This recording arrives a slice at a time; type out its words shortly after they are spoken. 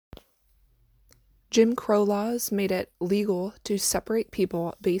Jim Crow laws made it legal to separate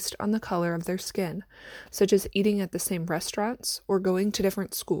people based on the color of their skin, such as eating at the same restaurants or going to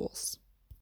different schools.